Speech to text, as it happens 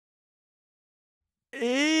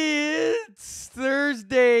It's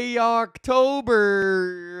Thursday,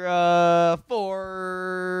 October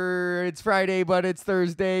 4. It's Friday, but it's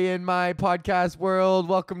Thursday in my podcast world.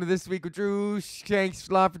 Welcome to This Week with Drew. Thanks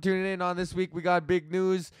a lot for tuning in. On this week, we got big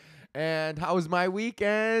news. And how was my week?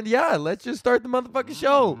 And yeah, let's just start the motherfucking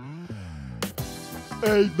show.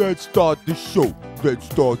 Hey, let's start the show. Let's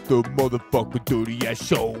start the motherfucking dirty ass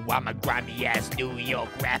show. I'm a grimy ass New York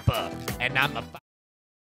rapper, and I'm a.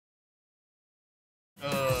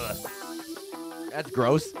 That's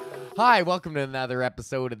gross. Hi, welcome to another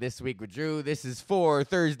episode of This Week with Drew. This is for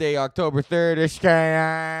Thursday, October 3rd.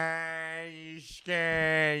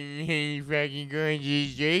 You fucking going to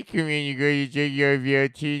Jake, and then you go to take your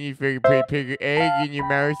VLT, and you fucking put a pickle egg in your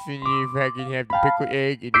mouth, and you fucking have the pickle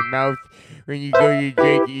egg in your mouth. When you go to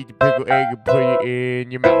Jake, you eat the pickle egg and put it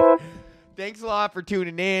in your mouth. Thanks a lot for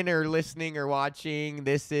tuning in or listening or watching.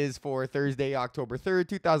 This is for Thursday, October 3rd,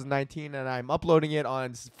 2019, and I'm uploading it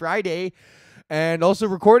on Friday and also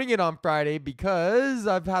recording it on Friday because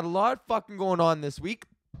I've had a lot fucking going on this week.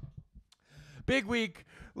 Big week.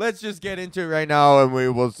 Let's just get into it right now, and we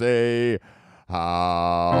will say,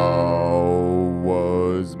 how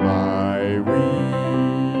was my week?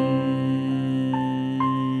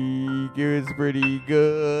 It was pretty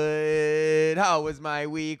good. How was my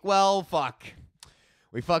week? Well, fuck.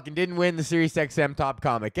 We fucking didn't win the Sirius XM Top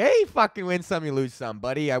Comic. Hey, fucking win some, you lose some,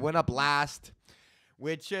 buddy. I went up last,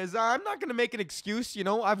 which is, I'm not going to make an excuse. You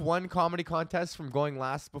know, I've won comedy contests from going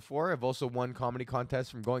last before. I've also won comedy contests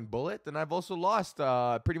from going bullet. And I've also lost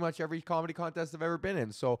pretty much every comedy contest I've ever been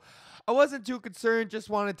in. So I wasn't too concerned. Just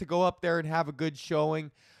wanted to go up there and have a good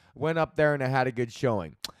showing. Went up there and I had a good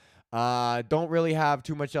showing. Don't really have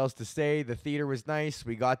too much else to say. The theater was nice.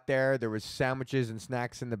 We got there. There was sandwiches and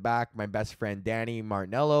snacks in the back. My best friend Danny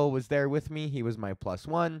Martinello was there with me. He was my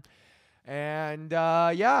 +1. And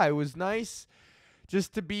yeah, it was nice.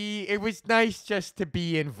 It was nice just to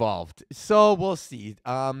be involved. So we'll see.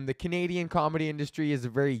 The Canadian comedy industry is a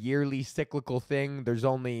very yearly cyclical thing. There's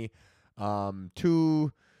only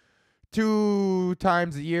two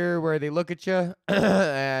times a year where they look at you,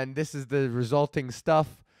 and this is the resulting stuff.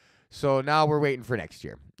 So now we're waiting for next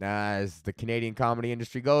year. As the Canadian comedy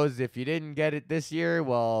industry goes, if you didn't get it this year,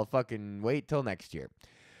 well, fucking wait till next year.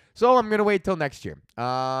 So I'm going to wait till next year,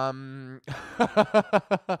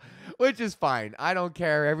 which is fine. I don't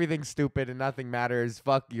care. Everything's stupid and nothing matters.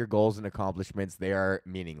 Fuck your goals and accomplishments. They are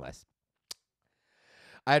meaningless.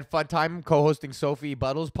 I had a fun time co-hosting Sophie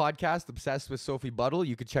Buttle's podcast, Obsessed with Sophie Buttle.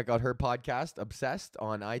 You could check out her podcast, Obsessed,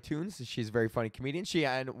 on iTunes. She's a very funny comedian. She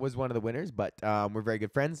was one of the winners, but we're very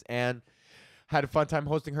good friends. And had a fun time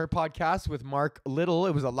hosting her podcast with Mark Little.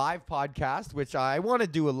 It was a live podcast, which I want to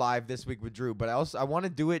do a live This Week with Drew, but I want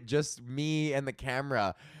to do it just me and the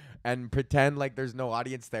camera and pretend like there's no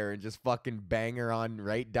audience there and just fucking bang her on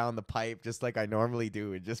right down the pipe just like I normally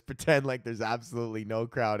do and just pretend like there's absolutely no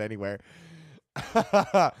crowd anywhere.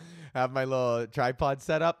 Have my little tripod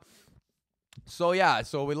set up. So yeah,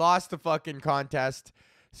 so we lost the fucking contest.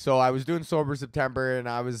 So I was doing Sober September, and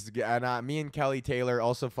me and Kelly Taylor,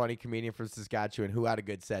 also funny comedian from Saskatchewan, who had a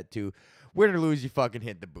good set too. Win or lose, you fucking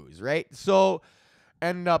hit the booze, right? So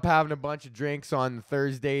ended up having a bunch of drinks on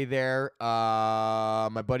Thursday there.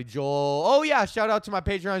 My buddy Joel. Oh yeah, shout out to my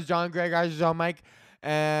patrons, John, Greg, John, Mike,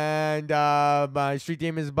 and my street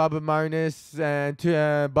name is Bubba Marnus and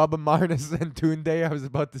Tunde. I was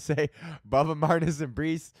about to say Bubba Marnus and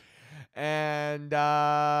Brees. And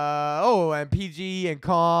and PG and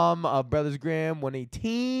Calm, Brothers Grimm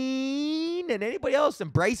 118, and anybody else.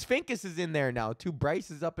 And Bryce Finkus is in there now too.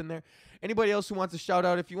 Bryce is up in there. Anybody else who wants a shout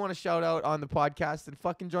out, if you want to shout out on the podcast, then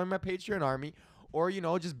fucking join my Patreon army, or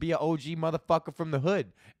just be an OG motherfucker from the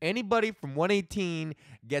hood. Anybody from 118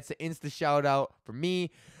 gets an insta shout out from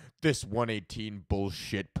me. This 118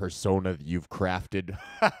 bullshit persona that you've crafted.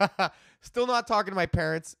 Still not talking to my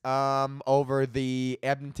parents over the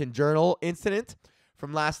Edmonton Journal incident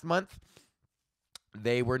from last month.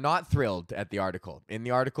 They were not thrilled at the article. In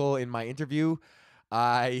the article, in my interview,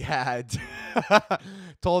 I had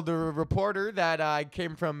told the reporter that I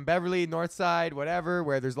came from Beverly, Northside, whatever,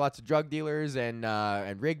 where there's lots of drug dealers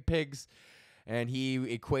and rig pigs. And he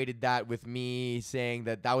equated that with me saying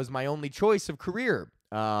that was my only choice of career.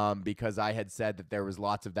 Because I had said that there was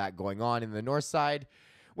lots of that going on in the north side,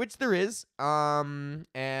 which there is. And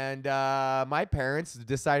my parents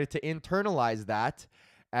decided to internalize that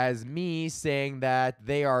as me saying that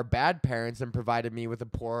they are bad parents and provided me with a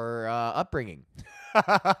poor upbringing.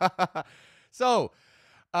 So,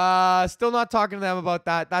 still not talking to them about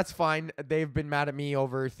that. That's fine. They've been mad at me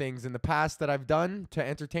over things in the past that I've done to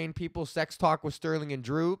entertain people. Sex Talk with Sterling and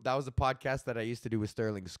Drew. That was a podcast that I used to do with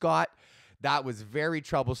Sterling Scott. That was very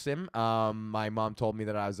troublesome. My mom told me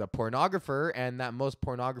that I was a pornographer and that most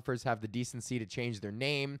pornographers have the decency to change their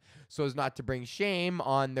name so as not to bring shame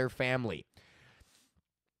on their family.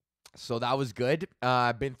 So that was good.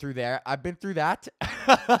 I've been through there. I've been through that.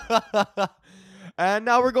 And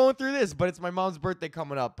now we're going through this, but it's my mom's birthday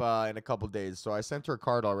coming up in a couple days. So I sent her a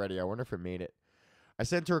card already. I wonder if it made it. I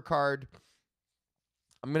sent her a card.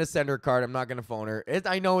 I'm going to send her a card. I'm not going to phone her.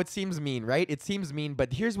 I know it seems mean, right? It seems mean,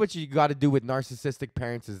 but here's what you got to do with narcissistic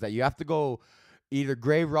parents is that you have to go either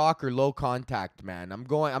gray rock or low contact, man. I'm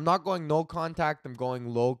not going no contact. I'm going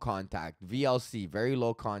low contact. VLC, very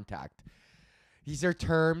low contact. These are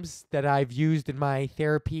terms that I've used in my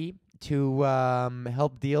therapy to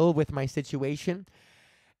help deal with my situation.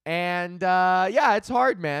 And yeah, it's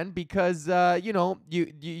hard, man, because you know,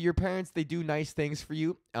 your parents, they do nice things for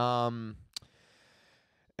you.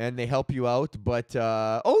 And they help you out, but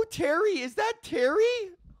oh, Terry, is that Terry? Who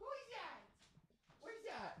is that? Where's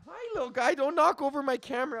that? Hi, little guy. Don't knock over my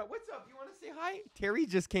camera. What's up? You want to say hi? Terry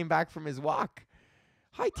just came back from his walk.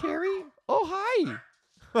 Hi, Terry. Oh,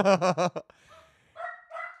 hi.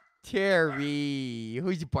 Terry,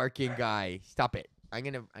 who's the barking guy? Stop it. I'm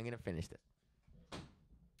gonna finish it.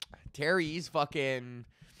 Terry's fucking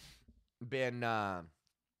been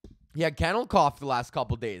he had kennel cough the last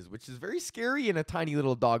couple days, which is very scary in a tiny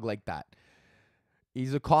little dog like that.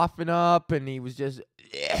 He's a coughing up, and he was just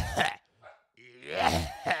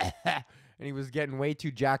and he was getting way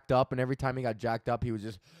too jacked up, and every time he got jacked up, he was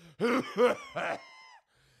just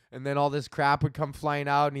and then all this crap would come flying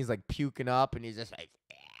out, and he's like puking up, and he's just like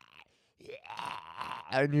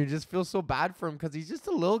and you just feel so bad for him because he's just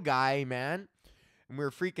a little guy, man. And we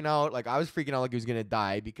were freaking out. Like, I was freaking out like he was going to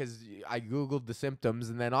die because I Googled the symptoms.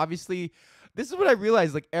 And then, obviously, this is what I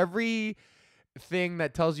realized. Like, every thing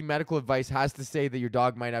that tells you medical advice has to say that your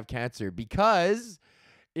dog might have cancer. Because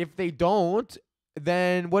if they don't,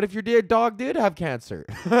 then what if your dog did have cancer?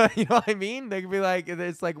 You know what I mean? They could be like,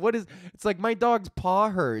 it's like, it's like my dog's paw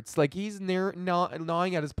hurts. Like, he's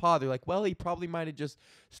gnawing at his paw. They're like, well, he probably might have just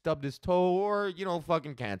stubbed his toe or, you know,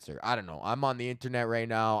 fucking cancer. I don't know. I'm on the internet right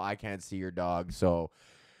now. I can't see your dog. So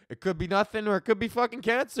it could be nothing or it could be fucking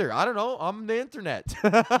cancer. I don't know. I'm on the internet.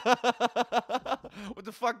 What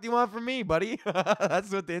the fuck do you want from me, buddy?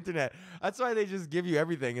 That's what the internet. That's why they just give you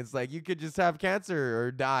everything. It's like you could just have cancer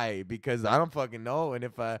or die because I don't fucking know. And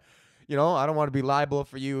if you know, I don't want to be liable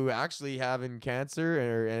for you actually having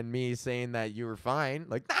cancer and me saying that you were fine.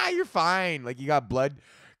 Like, nah, you're fine. Like, you got blood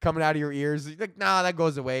coming out of your ears. Like, nah, that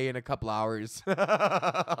goes away in a couple hours.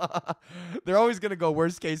 They're always going to go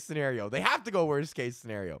worst case scenario. They have to go worst case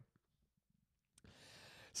scenario.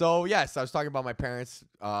 So, yes, I was talking about my parents.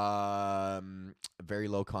 Very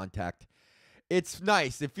low contact. It's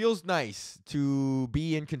nice. It feels nice to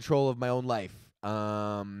be in control of my own life.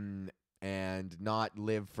 And not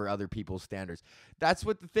live for other people's standards. That's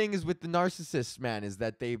what the thing is with the narcissists, man, is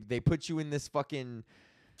that they put you in this fucking...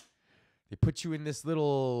 They put you in this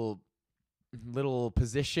little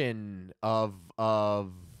position of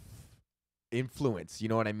influence, you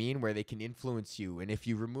know what I mean? Where they can influence you. And if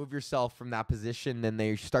you remove yourself from that position, then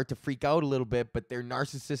they start to freak out a little bit, but their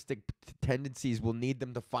narcissistic tendencies will need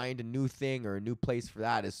them to find a new thing or a new place for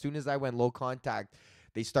that. As soon as I went low contact,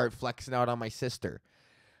 they start flexing out on my sister.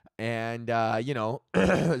 And, you know,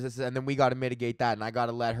 and then we got to mitigate that. And I got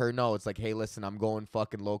to let her know. It's like, hey, listen, I'm going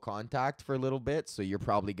fucking low contact for a little bit. So you're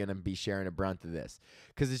probably going to be sharing a brunt of this.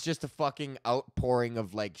 Because it's just a fucking outpouring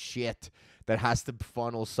of, like, shit that has to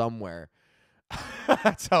funnel somewhere.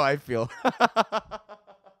 That's how I feel.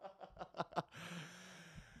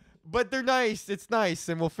 But they're nice. It's nice.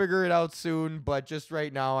 And we'll figure it out soon. But just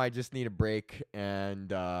right now, I just need a break.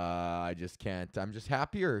 And I just can't. I'm just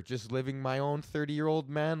happier just living my own 30-year-old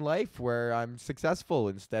man life where I'm successful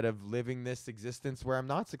instead of living this existence where I'm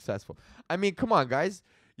not successful. I mean, come on, guys.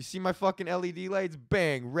 You see my fucking LED lights?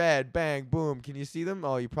 Bang, red, bang, boom. Can you see them?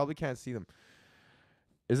 Oh, you probably can't see them.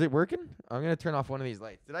 Is it working? I'm going to turn off one of these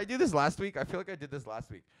lights. Did I do this last week? I feel like I did this last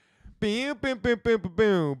week. I'm turning off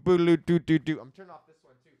this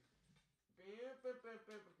one, too.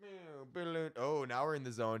 Oh, now we're in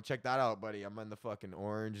the zone. Check that out, buddy. I'm in the fucking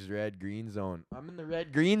orange, red, green zone. I'm in the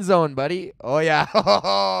red, green zone, buddy. Oh, yeah.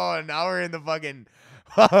 Oh, now we're in the fucking...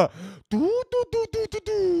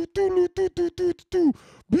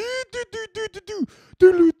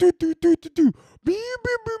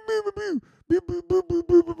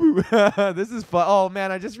 This is fun. Oh,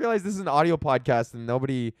 man, I just realized this is an audio podcast and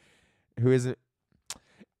nobody who isn't...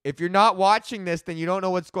 If you're not watching this, then you don't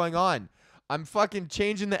know what's going on. I'm fucking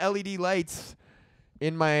changing the LED lights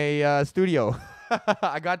in my studio.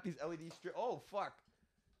 I got these LED strips. Oh, fuck.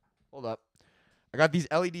 Hold up. I got these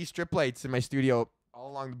LED strip lights in my studio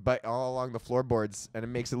all along the floorboards, and it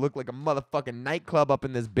makes it look like a motherfucking nightclub up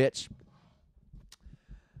in this bitch.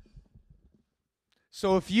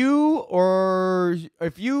 So if you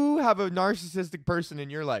have a narcissistic person in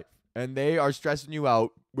your life and they are stressing you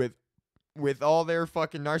out with all their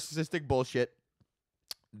fucking narcissistic bullshit,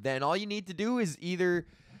 then all you need to do is either,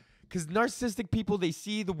 because narcissistic people, they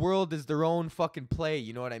see the world as their own fucking play,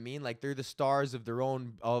 you know what I mean? Like they're the stars of their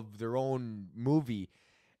own movie,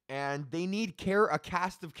 and they need a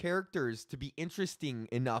cast of characters to be interesting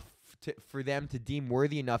enough for them to deem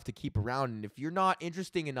worthy enough to keep around. And if you're not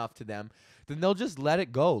interesting enough to them, then they'll just let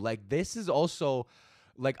it go. Like this is also,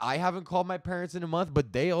 like, I haven't called my parents in a month,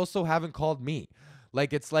 but they also haven't called me.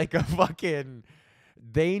 Like it's like a fucking,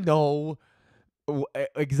 they know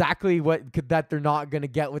exactly that they're not gonna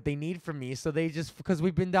get what they need from me, so they just, because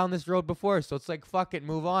we've been down this road before, so it's like fuck it,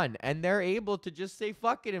 move on, and they're able to just say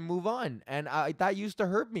fuck it and move on. And that used to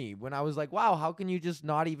hurt me when I was like, wow, how can you just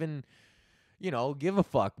not even, give a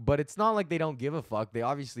fuck? But it's not like they don't give a fuck. They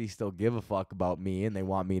obviously still give a fuck about me, and they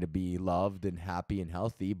want me to be loved and happy and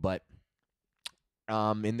healthy, but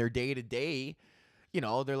in their day-to-day,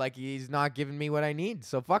 they're like, he's not giving me what I need,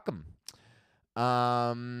 so fuck him.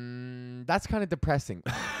 That's kind of depressing.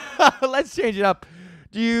 Let's change it up.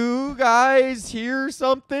 Do you guys hear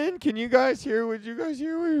something? Can you guys hear? Would you guys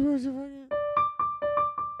hear?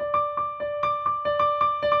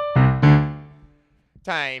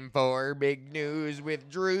 Time for Big News with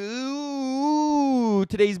Drew.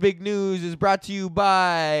 Today's big news is brought to you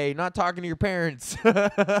by not talking to your parents.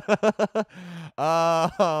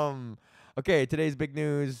 Okay, today's big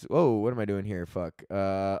news. Whoa, what am I doing here? Fuck.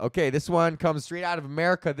 Okay, this one comes straight out of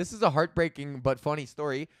America. This is a heartbreaking but funny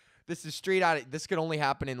story. This is straight out of, this could only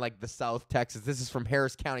happen in like the South Texas. This is from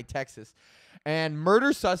Harris County, Texas. And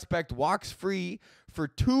murder suspect walks free for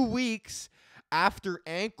 2 weeks after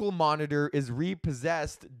ankle monitor is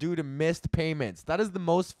repossessed due to missed payments. That is the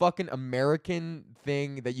most fucking American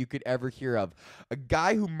thing that you could ever hear of. A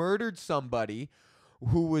guy who murdered somebody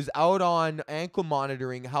who was out on ankle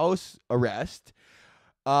monitoring house arrest,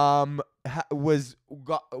 was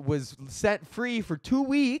set free for 2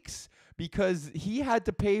 weeks because he had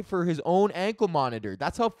to pay for his own ankle monitor.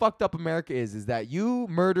 That's how fucked up America is that you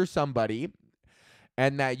murder somebody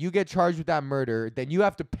and that you get charged with that murder, then you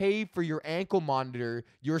have to pay for your ankle monitor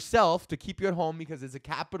yourself to keep you at home because it's a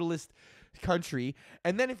capitalist country.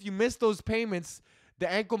 And then if you miss those payments,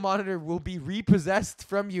 the ankle monitor will be repossessed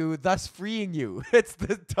from you, thus freeing you. It's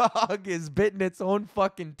the dog is bitten its own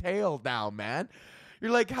fucking tail now, man. You're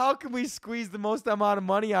like, how can we squeeze the most amount of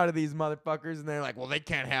money out of these motherfuckers? And they're like, well, they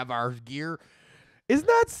can't have our gear. Isn't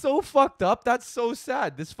that so fucked up? That's so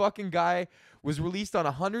sad. This fucking guy was released on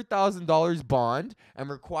 $100,000 bond and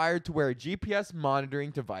required to wear a GPS monitoring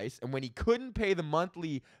device. And when he couldn't pay the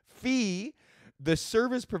monthly fee, the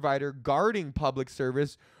service provider guarding public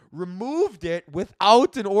service removed it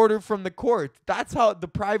without an order from the court. That's how the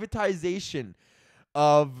privatization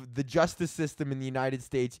of the justice system in the United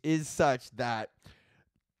States is such that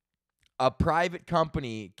a private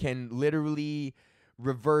company can literally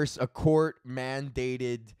reverse a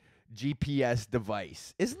court-mandated GPS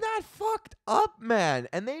device. Isn't that fucked up, man?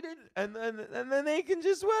 And they did, and then they can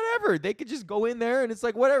just whatever. They could just go in there and it's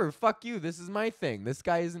like, whatever, fuck you. This is my thing. This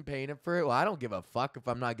guy isn't paying it for it. Well, I don't give a fuck if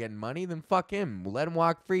I'm not getting money. Then fuck him. Let him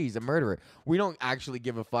walk free. He's a murderer. We don't actually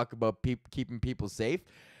give a fuck about keeping people safe.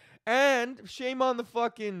 And shame on the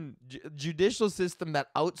fucking judicial system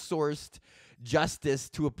that outsourced justice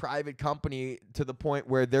to a private company to the point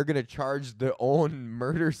where they're gonna charge their own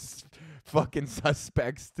murders fucking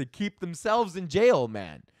suspects to keep themselves in jail,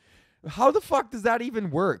 man. How the fuck does that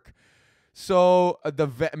even work? So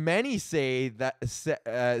many say that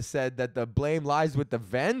said that the blame lies with the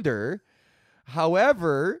vendor.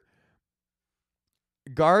 However,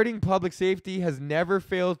 guarding public safety has never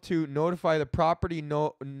failed to notify the property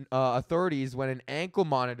authorities when an ankle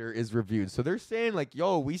monitor is reviewed. So they're saying like,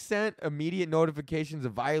 yo, we sent immediate notifications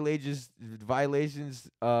of violations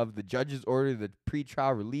of the judge's order, the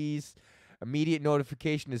pretrial release. Immediate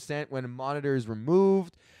notification is sent when a monitor is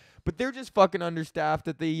removed. But they're just fucking understaffed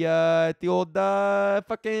at the old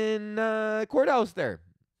fucking courthouse there.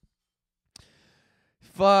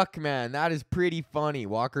 Fuck, man, that is pretty funny.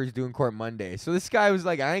 Walker's doing court Monday. So this guy was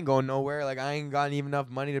like, I ain't going nowhere. Like, I ain't got even enough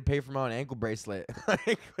money to pay for my own ankle bracelet.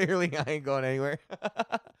 Like, clearly, I ain't going anywhere.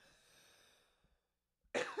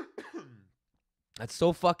 That's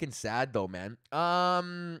so fucking sad, though, man.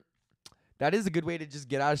 That is a good way to just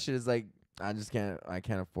get out of shit. Is like, I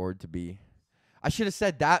can't afford to be. I should have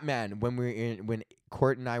said that, man. When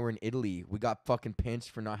Court and I were in Italy, we got fucking pinched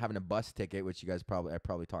for not having a bus ticket, which I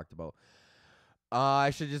probably talked about.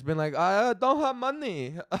 I should just been like, I don't have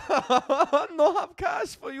money. No have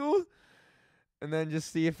cash for you. And then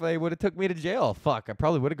just see if they would have took me to jail. Fuck, I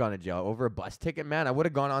probably would have gone to jail over a bus ticket, man. I would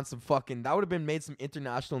have gone on some fucking, that would have been made some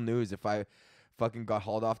international news if I fucking got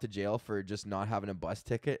hauled off to jail for just not having a bus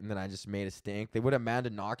ticket and then I just made a stink. They would have Amanda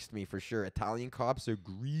Knoxed me for sure. Italian cops are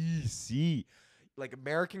greasy. Like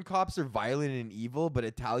American cops are violent and evil, but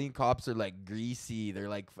Italian cops are like greasy. They're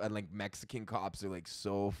like, and like Mexican cops are like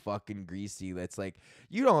so fucking greasy. That's like,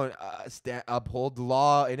 you don't uphold the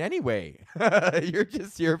law in any way. You're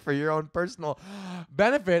just here for your own personal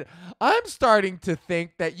benefit. I'm starting to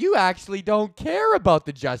think that you actually don't care about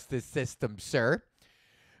the justice system, sir,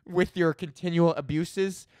 with your continual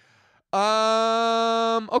abuses.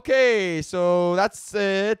 Okay, so that's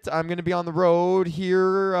it. I'm gonna be on the road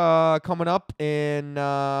here coming up in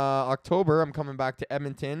October. I'm coming back to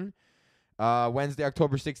Edmonton. Wednesday,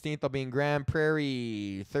 October 16th, I'll be in Grand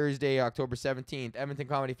Prairie. Thursday, October 17th, Edmonton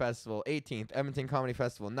Comedy Festival. 18th, Edmonton Comedy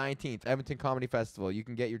Festival. 19th, Edmonton Comedy Festival. You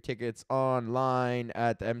can get your tickets online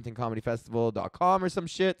at edmontoncomedyfestival.com or some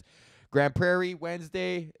shit. Grand Prairie,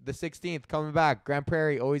 Wednesday, the 16th, coming back. Grand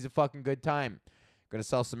Prairie, always a fucking good time. Gonna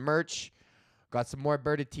sell some merch. Got some more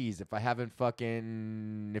Berta tees. If I haven't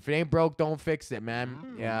fucking... If it ain't broke, don't fix it,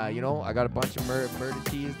 man. Yeah, you know, I got a bunch of Berta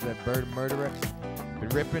tees. The Berta Murderer. Been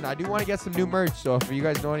ripping. I do want to get some new merch. So if you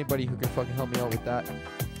guys know anybody who can fucking help me out with that.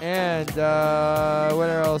 And what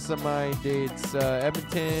else are my dates?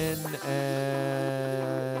 Edmonton.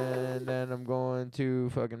 And then I'm going to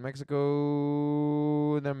fucking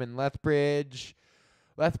Mexico. And then I'm in Lethbridge.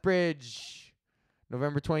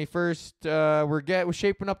 November 21st, we're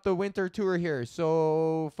shaping up the winter tour here.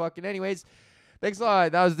 So fucking anyways, thanks a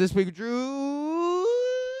lot. That was This Week with Drew.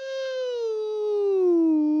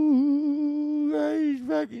 He's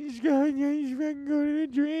fucking going to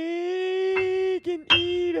drink and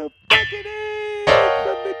eat a fucking egg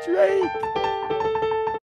from the Drake.